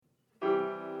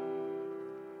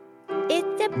It's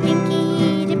the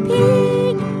Pinky the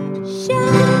Pig Show.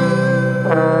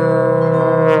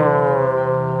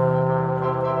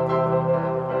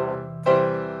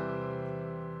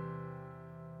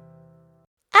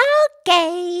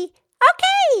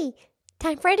 Okay.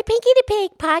 Time for the Pinky the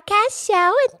Pig podcast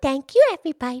show, and thank you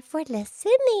everybody for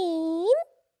listening.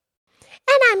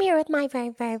 And I'm here with my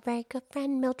very, very, very good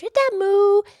friend Mildred the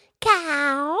Moo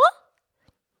Cow.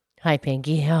 Hi,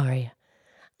 Pinky. How are you?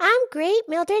 I'm great,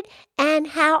 Mildred. And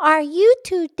how are you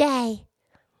today?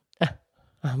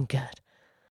 I'm good.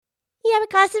 Yeah,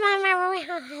 because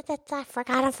I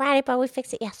forgot on Friday, but we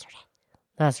fixed it yesterday.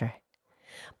 That's right.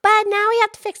 But now we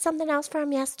have to fix something else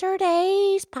from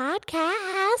yesterday's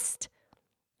podcast.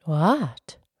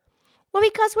 What? Well,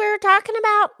 because we were talking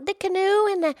about the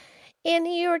canoe and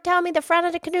you were telling me the front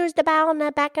of the canoe is the bow and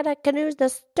the back of the canoe is the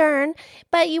stern.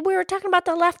 But we were talking about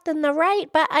the left and the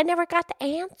right, but I never got the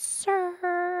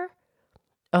answer.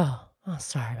 Oh,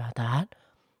 sorry about that.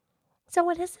 So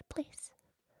what is it, please?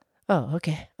 Oh,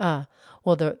 okay.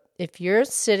 Well, if you're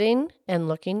sitting and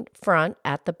looking front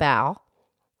at the bow,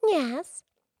 Yes.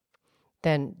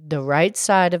 then the right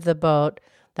side of the boat,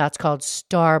 that's called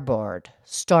starboard.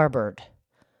 Starboard.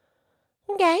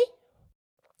 Okay.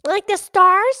 Like the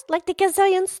stars? Like the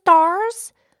gazillion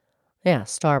stars? Yeah,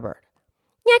 starboard.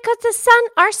 Yeah, because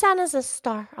our sun is a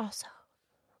star also.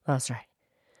 That's right.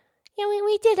 Yeah,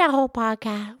 we did a whole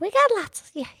podcast. We got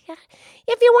lots. Yeah.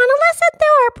 If you want to listen to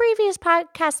our previous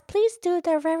podcasts, please do.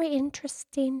 They're very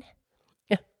interesting.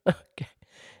 Yeah, okay.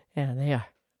 Yeah, they are.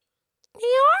 They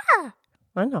are.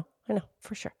 I know,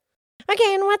 for sure.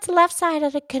 Okay, and what's the left side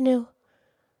of the canoe?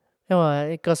 Well,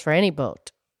 it goes for any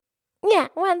boat. Yeah,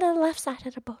 well, the left side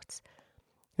of the boats.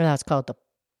 And that's called the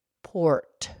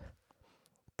port.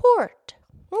 Port.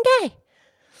 Okay.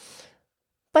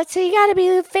 But so you got to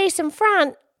be facing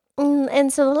front.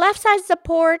 And so the left side's the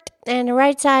port and the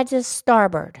right side's the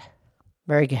starboard.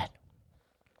 Very good.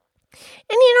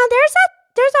 And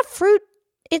there's a fruit.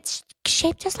 It's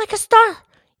shaped just like a star.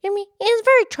 I mean, it's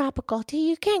very tropical.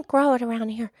 You can't grow it around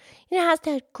here. It has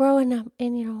to grow in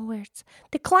where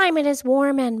the climate is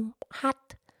warm and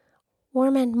hot,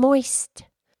 warm and moist.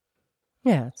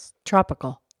 Yeah, it's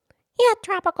tropical. Yeah,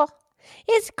 tropical.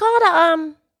 It's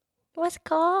called what's it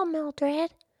called,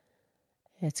 Mildred?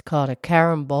 It's called a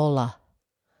carambola.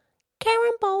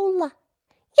 Carambola.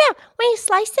 Yeah, when you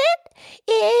slice it,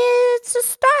 it's a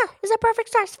star. It's a perfect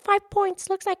star. It's 5 points.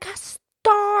 Looks like a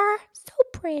star. So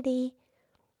pretty.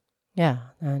 Yeah,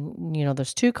 and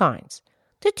there's two kinds.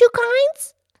 The two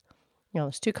kinds?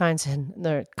 There's two kinds, and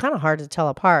they're kind of hard to tell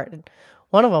apart. And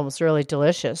one of them is really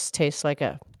delicious. Tastes like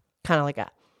kind of like a.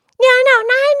 Yeah,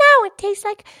 I know. It tastes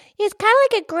like it's kind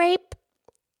of like a grape,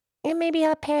 and maybe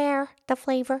a pear. The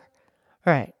flavor.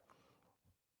 Right.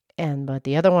 But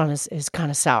the other one is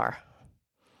kind of sour.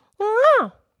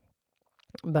 Oh.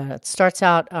 But it starts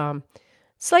out.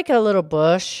 It's like a little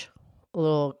bush, a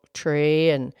little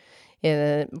tree, and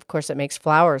of course, it makes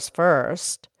flowers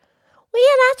first. Well,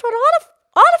 yeah, that's what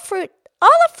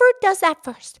all the fruit does that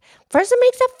first. First, it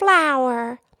makes a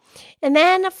flower, and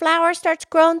then the flower starts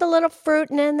growing the little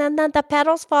fruit, and then the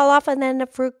petals fall off, and then the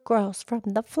fruit grows from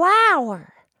the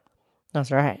flower. That's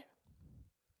right.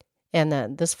 And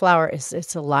then this flower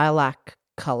it's a lilac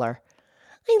color.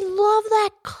 I love that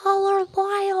color,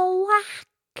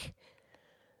 lilac.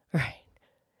 Right.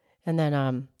 And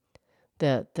then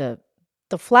the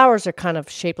flowers are kind of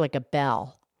shaped like a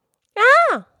bell.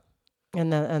 Ah.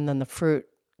 And then the fruit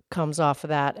comes off of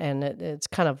that, and it's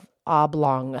kind of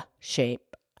oblong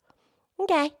shape.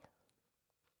 Okay.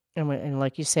 And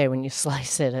like you say, when you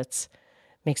slice it,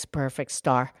 makes a perfect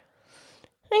star.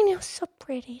 I know, so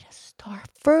pretty, the star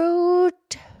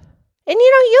fruit. And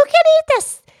you can eat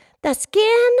the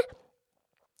skin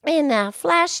and the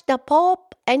flesh, the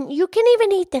pulp, and you can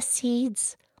even eat the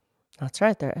seeds. That's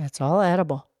right. It's all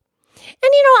edible.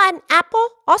 And an apple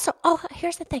also. Oh,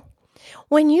 here's the thing.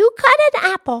 When you cut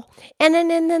an apple, and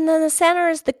then the center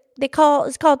is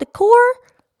it's called the core.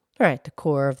 Right, the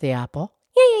core of the apple.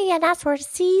 Yeah. That's where the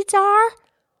seeds are.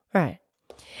 Right.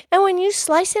 And when you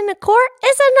slice in the core,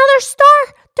 it's another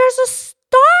star. There's a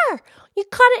star. You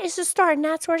cut it, it's a star, and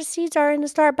that's where the seeds are in the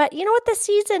star. But you know what? The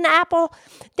seeds in the apple,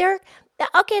 they're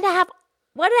okay to have.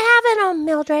 What do they have in them,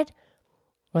 Mildred?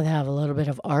 Well, they have a little bit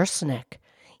of arsenic.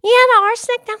 Yeah, the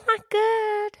arsenic, that's not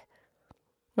good.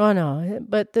 Oh, no.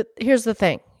 But here's the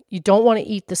thing. You don't want to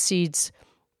eat the seeds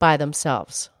by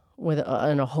themselves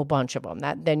in a whole bunch of them.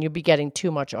 Then you'll be getting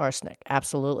too much arsenic.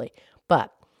 Absolutely.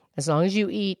 But as long as you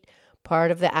eat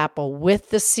part of the apple with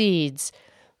the seeds,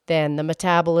 then the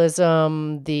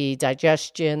metabolism, the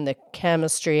digestion, the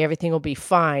chemistry, everything will be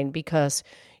fine because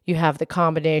you have the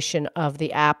combination of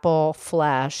the apple,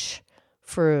 flesh,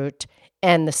 fruit,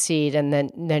 and the seed, and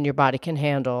then your body can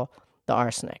handle the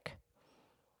arsenic.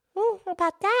 How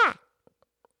about that?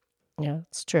 Yeah,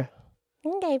 it's true.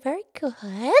 Okay, very good.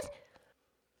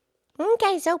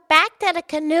 Okay, so back to the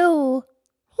canoe.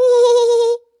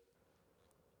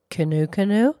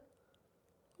 Canoe?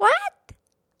 What?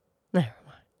 Never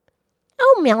mind.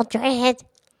 Oh, Mildred.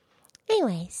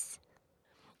 Anyways.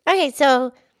 Okay,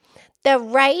 so the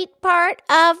right part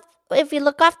of, if you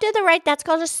look off to the right, that's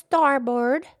called a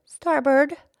starboard.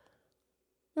 Starboard.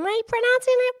 Am I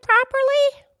pronouncing it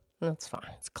properly? That's fine.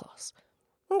 It's close.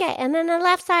 Okay, and then the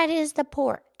left side is the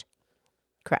port.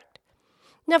 Correct.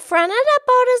 The front of the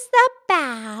boat is the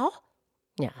bow,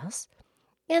 Yes.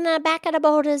 and the back of the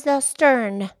boat is the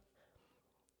stern.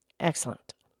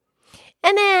 Excellent.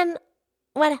 And then,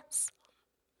 what else?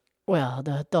 Well,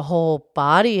 the whole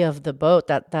body of the boat,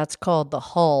 that's called the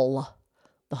hull.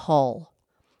 The hull.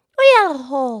 Oh, yeah, the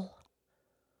hull.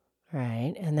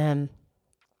 Right. And then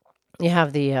you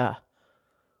have the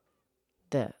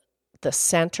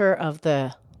center of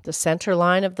the center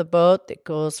line of the boat that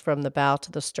goes from the bow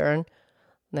to the stern.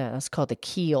 That's called the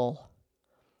keel.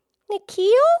 The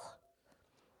keel?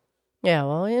 Yeah,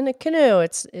 well, in a canoe,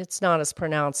 it's not as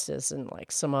pronounced as in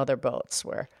like some other boats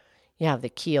where you have the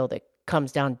keel that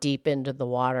comes down deep into the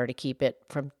water to keep it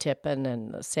from tipping,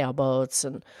 and the sailboats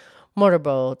and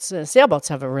motorboats. And sailboats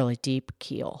have a really deep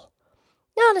keel.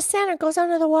 No, the center goes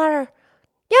under the water.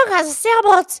 Yeah, because the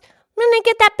sailboats, when they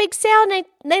get that big sail and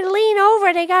they lean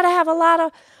over, they got to have a lot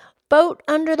of boat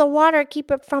under the water, keep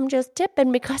it from just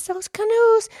tipping, because those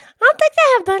canoes, I don't think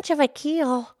they have much of a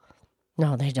keel.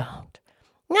 No, they don't.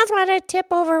 That's why they tip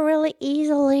over really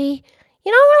easily.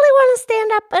 You don't really want to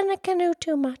stand up in a canoe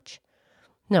too much.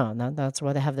 No, that's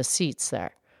why they have the seats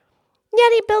there. Yeah,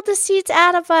 they built the seats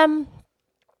out of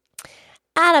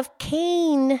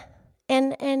cane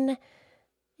and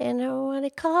what do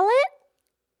you call it?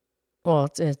 Well,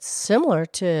 it's similar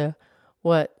to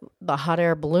what the hot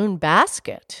air balloon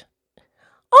basket.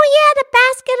 Oh yeah, the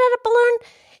basket of the balloon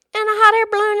and a hot air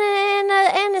balloon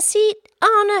and a seat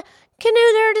on a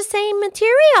canoe, they're the same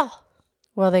material.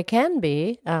 Well, they can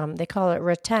be. They call it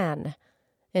rattan.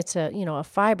 It's a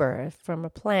fiber from a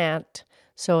plant,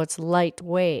 so it's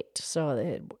lightweight.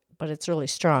 But it's really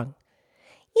strong.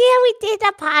 Yeah, we did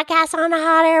a podcast on a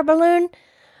hot air balloon.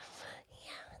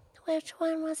 Yeah, which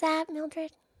one was that,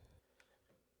 Mildred?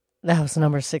 That was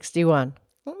number 61.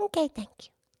 Okay, thank you.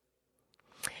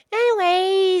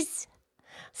 Anyways,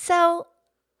 so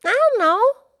I don't know.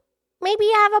 Maybe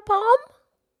you have a poem?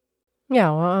 Yeah,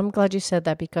 well, I'm glad you said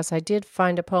that because I did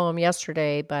find a poem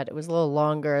yesterday, but it was a little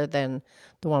longer than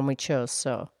the one we chose.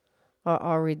 So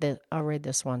I'll read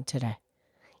this one today.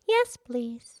 Yes,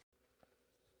 please.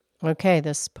 Okay,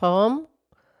 this poem,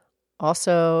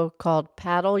 also called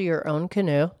 "Paddle Your Own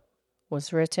Canoe,"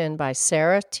 was written by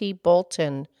Sarah T.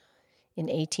 Bolton in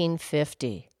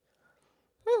 1850.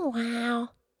 Oh, wow.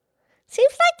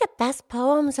 Seems like the best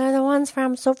poems are the ones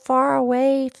from so far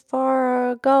away,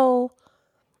 far ago.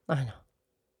 I know.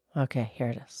 Okay, here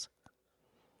it is.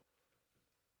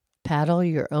 Paddle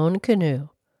Your Own Canoe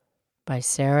by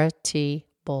Sarah T.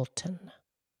 Bolton.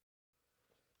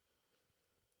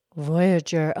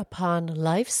 Voyager upon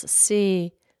life's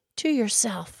sea, to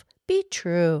yourself be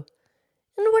true,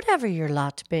 and whatever your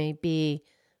lot may be,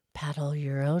 paddle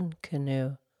your own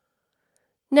canoe.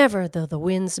 Never, though the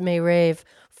winds may rave,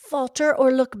 falter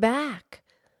or look back,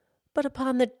 but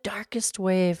upon the darkest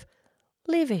wave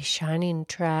leave a shining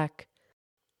track.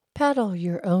 Paddle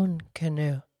your own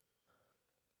canoe.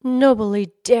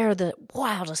 Nobly dare the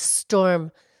wildest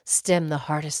storm, stem the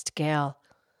hardest gale.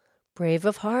 Brave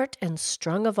of heart and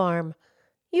strong of arm,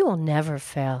 you will never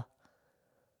fail.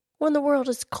 When the world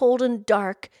is cold and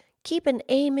dark, keep an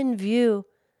aim in view,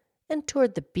 and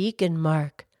toward the beacon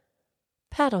mark,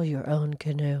 paddle your own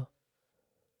canoe.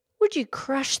 Would you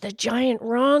crush the giant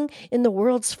wrong in the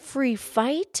world's free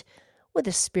fight? With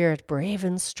a spirit brave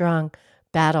and strong,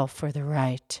 battle for the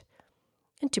right.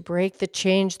 And to break the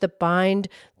chains that bind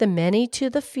the many to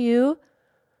the few,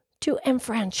 to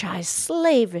enfranchise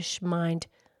slavish mind,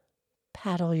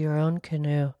 paddle your own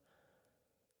canoe.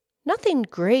 Nothing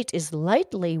great is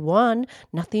lightly won,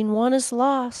 nothing won is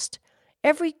lost.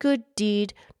 Every good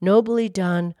deed nobly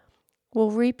done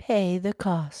will repay the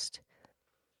cost.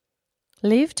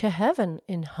 Leave to heaven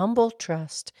in humble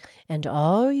trust, and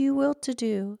all you will to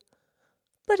do.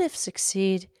 But if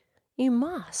succeed, you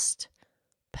must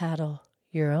paddle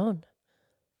your own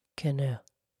canoe.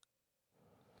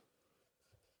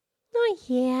 Oh,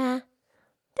 yeah.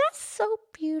 That's so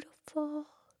beautiful.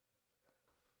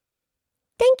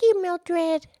 Thank you,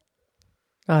 Mildred.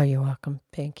 Oh, you're welcome,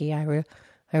 Pinky. I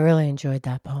really enjoyed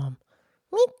that poem.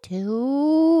 Me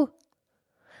too.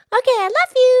 Okay, I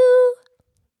love you.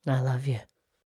 I love you.